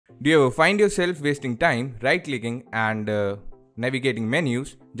Do you ever find yourself wasting time right-clicking and navigating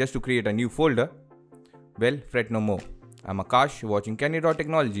menus just to create a new folder? Well, fret no more. I'm Akash watching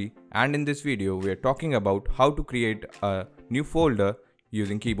Candid.Technology, and in this video we are talking about how to create a new folder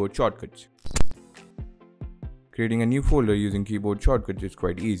using keyboard shortcuts. Creating a new folder using keyboard shortcuts is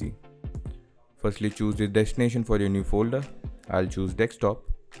quite easy. Firstly, choose the destination for your new folder. I'll choose desktop,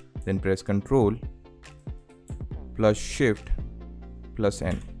 then press Ctrl plus Shift plus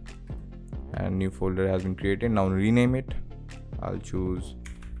N. And new folder has been created. Now rename it. I'll choose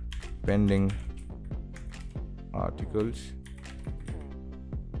pending articles.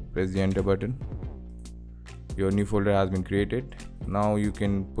 Press the enter button. Your new folder has been created. Now you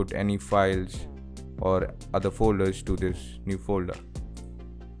can put any files or other folders to this new folder.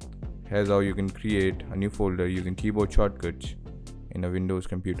 Here's how you can create a new folder using keyboard shortcuts in a Windows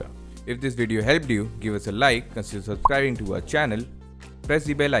computer. If this video helped you, give us a like, consider subscribing to our channel, press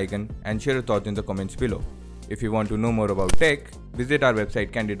the bell icon and share your thoughts in the comments below. If you want to know more about tech, visit our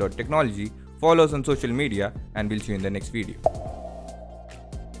website Candid.Technology, follow us on social media, and we'll see you in the next video.